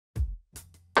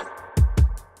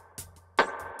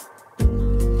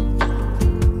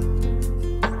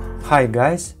Hi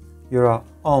guys, you're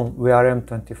on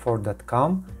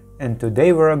vrm24.com and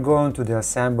today we're going to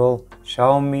disassemble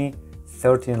Xiaomi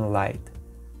 13 Lite.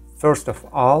 First of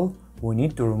all, we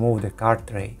need to remove the card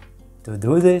tray. To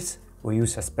do this, we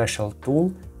use a special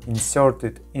tool, insert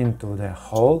it into the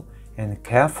hole and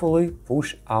carefully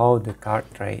push out the card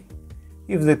tray.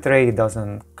 If the tray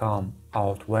doesn't come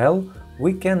out well,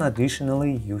 we can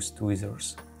additionally use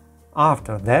tweezers.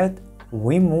 After that,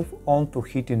 we move on to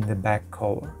heating the back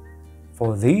cover.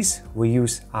 For this, we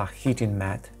use a heating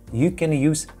mat. You can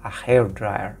use a hair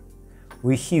dryer.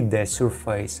 We heat the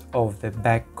surface of the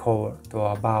back cover to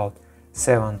about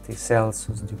 70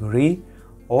 Celsius degree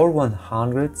or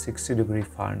 160 degree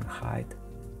Fahrenheit.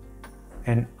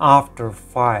 And after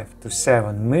 5 to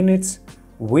 7 minutes,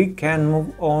 we can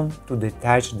move on to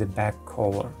detach the back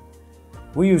cover.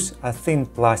 We use a thin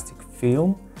plastic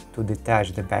film to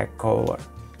detach the back cover.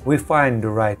 We find the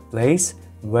right place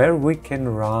where we can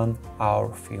run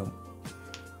our film.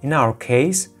 In our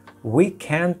case, we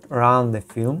can't run the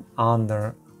film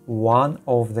under one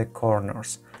of the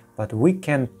corners, but we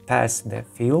can pass the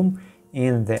film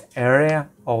in the area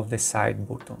of the side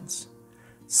buttons.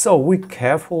 So we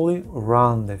carefully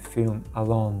run the film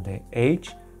along the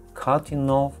edge, cutting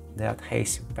off the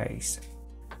adhesive base.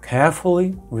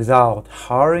 Carefully, without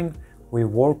hurrying, we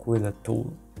work with a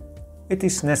tool. It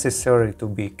is necessary to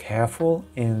be careful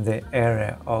in the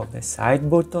area of the side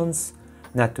buttons,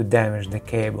 not to damage the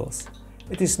cables.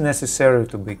 It is necessary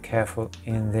to be careful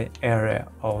in the area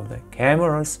of the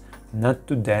cameras, not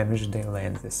to damage the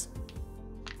lenses.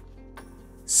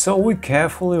 So we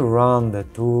carefully run the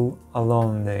tool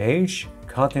along the edge,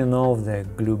 cutting off the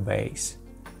glue base.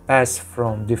 Pass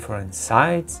from different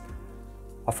sides.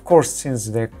 Of course, since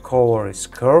the cover is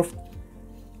curved,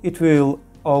 it will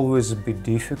always be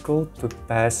difficult to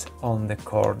pass on the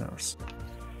corners.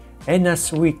 And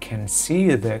as we can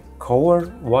see, the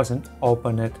cover wasn't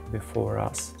opened before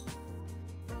us.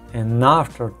 And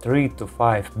after 3 to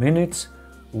 5 minutes,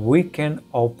 we can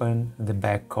open the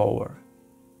back cover.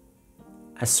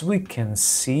 As we can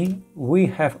see, we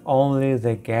have only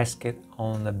the gasket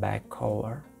on the back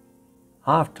cover.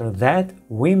 After that,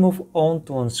 we move on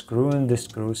to unscrewing the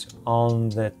screws on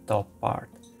the top part.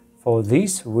 For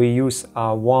this, we use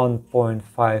a 1.5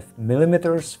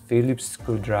 mm Phillips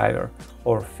screwdriver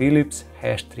or Phillips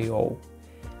H30.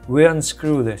 We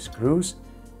unscrew the screws,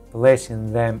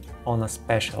 placing them on a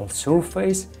special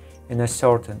surface in a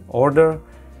certain order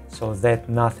so that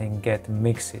nothing gets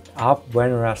mixed up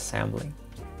when reassembling.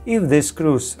 If the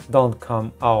screws don't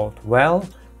come out well,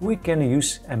 we can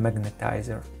use a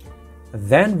magnetizer.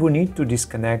 Then we need to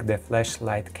disconnect the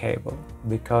flashlight cable,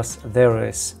 because there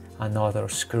is another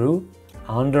screw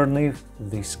underneath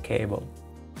this cable.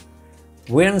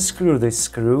 We unscrew this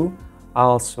screw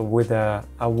also with a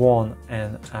 1.5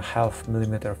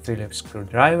 mm Phillips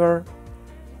screwdriver,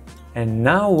 and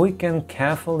now we can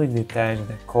carefully detach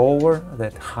the cover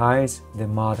that hides the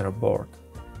motherboard.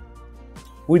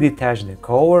 We detach the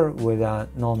cover with a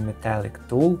non-metallic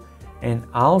tool, and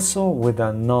also with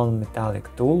a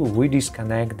non-metallic tool we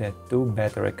disconnect the two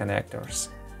battery connectors.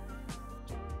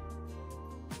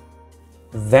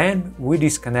 Then we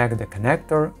disconnect the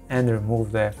connector and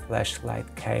remove the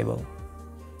flashlight cable.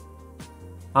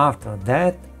 After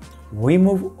that, we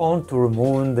move on to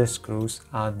removing the screws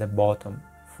at the bottom.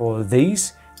 For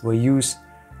this, we use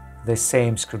the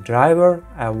same screwdriver,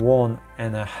 a 1.5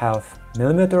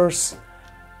 mm.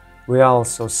 We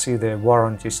also see the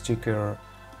warranty sticker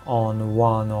on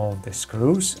one of the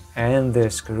screws, and the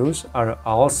screws are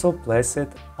also placed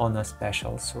on a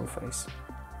special surface.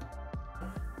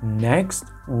 Next,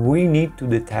 we need to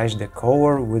detach the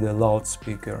cover with a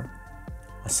loudspeaker.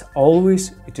 As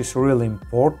always, it is really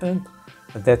important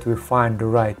that we find the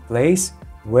right place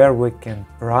where we can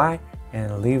pry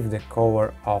and leave the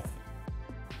cover off.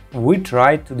 We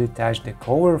try to detach the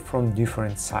cover from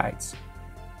different sides,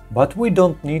 but we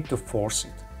don't need to force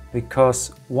it,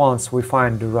 because once we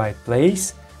find the right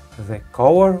place, the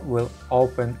cover will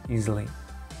open easily.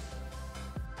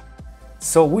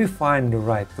 So we find the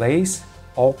right place,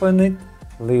 open it,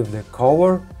 leave the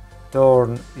cover,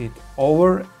 turn it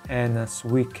over, and as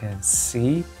we can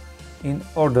see, in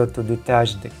order to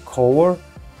detach the cover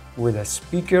with a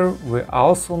speaker, we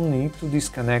also need to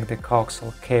disconnect the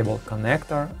coaxial cable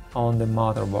connector on the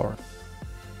motherboard.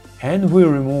 And we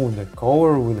remove the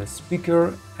cover with a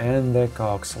speaker and the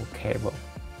coaxial cable.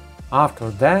 After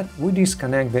that, we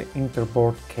disconnect the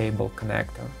interboard cable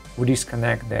connector. We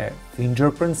disconnect the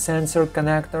fingerprint sensor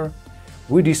connector.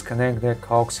 We disconnect the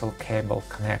coaxial cable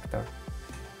connector.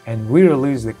 And we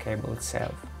release the cable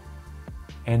itself.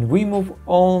 And we move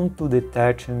on to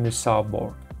detaching the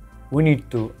subboard. we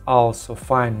need to also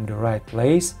find the right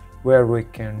place where we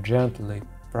can gently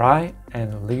pry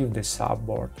and lift the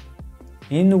subboard.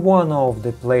 In one of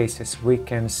the places we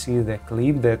can see the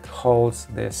clip that holds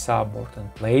the subboard in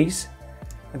place.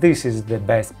 This is the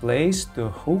best place to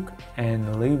hook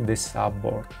and lift the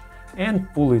subboard and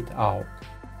pull it out.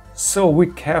 So we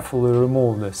carefully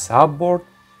remove the subboard.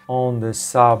 On the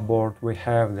subboard we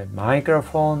have the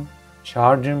microphone,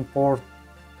 charging port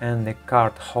and the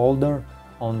card holder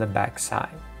on the back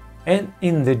side. And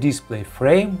in the display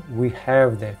frame we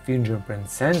have the fingerprint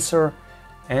sensor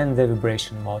and the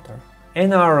vibration motor.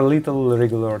 In our little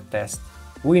regular test,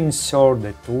 we insert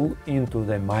the tool into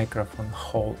the microphone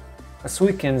hole. As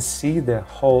we can see, the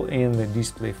hole in the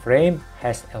display frame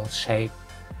has L shape.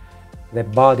 The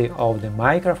body of the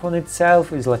microphone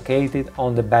itself is located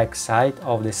on the back side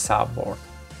of the subboard.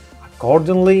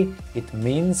 Accordingly, it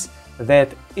means that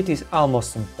it is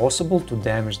almost impossible to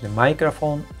damage the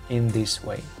microphone in this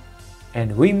way.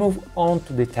 And we move on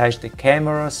to detach the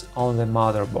cameras on the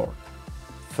motherboard.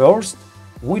 First,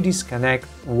 we disconnect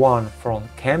one front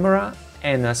camera,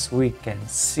 and as we can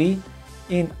see,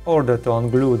 in order to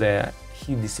unglue the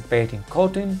heat dissipating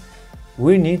coating,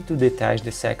 we need to detach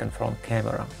the second front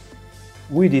camera.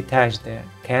 We detach the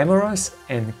cameras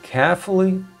and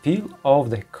carefully peel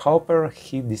off the copper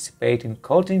heat dissipating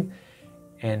coating,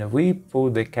 and we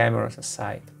put the cameras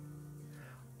aside.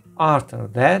 After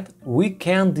that, we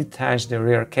can detach the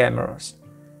rear cameras.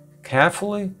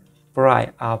 Carefully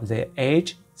pry up the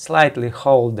edge, slightly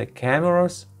hold the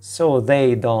cameras so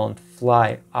they don't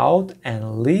fly out,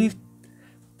 and lift,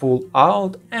 pull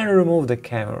out and remove the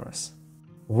cameras.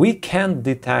 We can't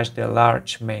detach the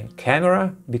large main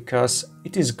camera because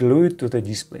it is glued to the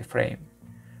display frame.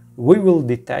 We will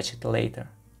detach it later.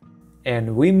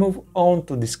 And we move on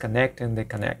to disconnecting the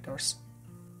connectors.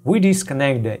 We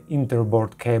disconnect the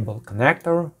interboard cable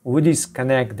connector, we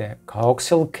disconnect the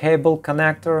coaxial cable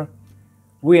connector,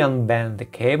 we unband the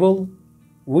cable,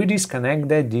 we disconnect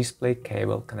the display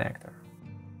cable connector.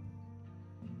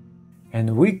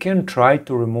 And we can try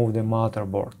to remove the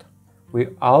motherboard. We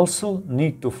also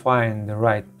need to find the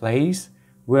right place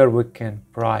where we can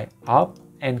pry up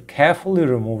and carefully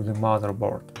remove the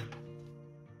motherboard.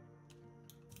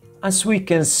 As we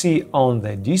can see on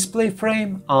the display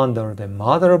frame, under the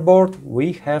motherboard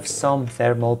we have some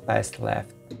thermal paste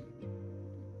left.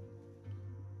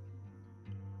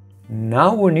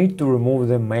 Now we need to remove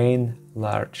the main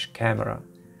large camera.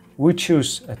 We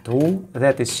choose a tool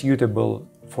that is suitable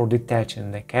for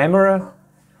detaching the camera.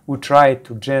 We try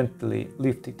to gently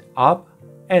lift it up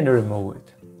and remove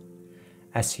it.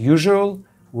 As usual,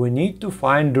 we need to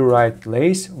find the right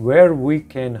place where we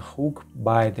can hook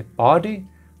by the body,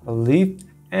 lift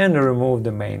and remove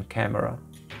the main camera.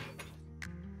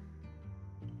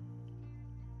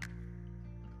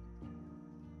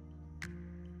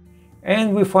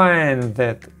 And we find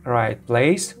that right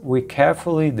place, we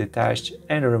carefully detach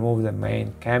and remove the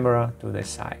main camera to the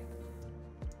side.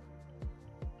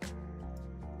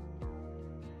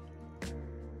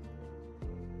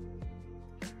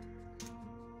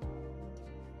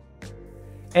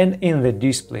 And in the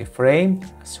display frame,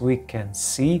 as we can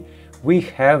see, we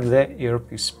have the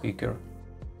earpiece speaker.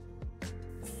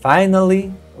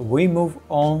 Finally, we move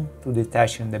on to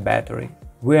detaching the battery.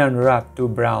 We unwrap two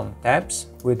brown tabs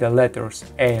with the letters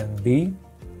A and B.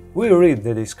 We read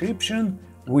the description,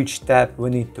 which tab we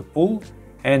need to pull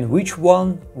and which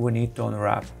one we need to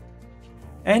unwrap.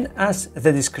 And as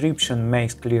the description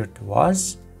makes clear to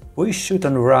us, we should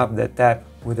unwrap the tab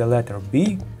with the letter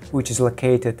B, which is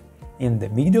located in the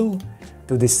middle,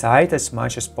 to the side as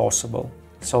much as possible,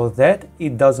 so that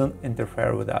it doesn't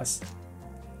interfere with us.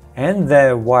 And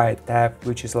the white tab,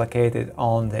 which is located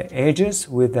on the edges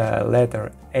with the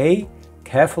letter A,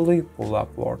 carefully pull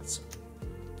upwards.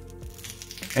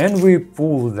 And we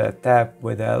pull the tab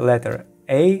with the letter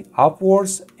A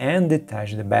upwards and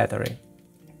detach the battery.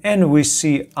 And we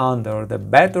see under the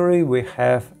battery we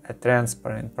have a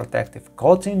transparent protective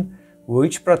coating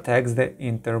which protects the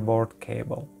interboard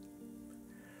cable.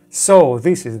 So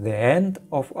this is the end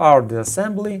of our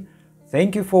disassembly.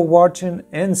 Thank you for watching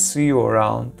and see you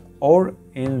around or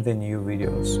in the new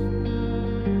videos.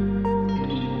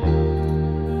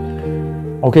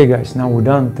 Okay guys, now we're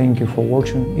done. Thank you for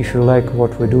watching. If you like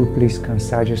what we do, please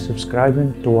consider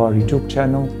subscribing to our YouTube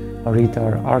channel, read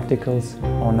our articles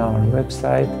on our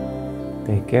website.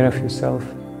 Take care of yourself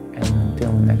and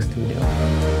until next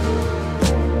video.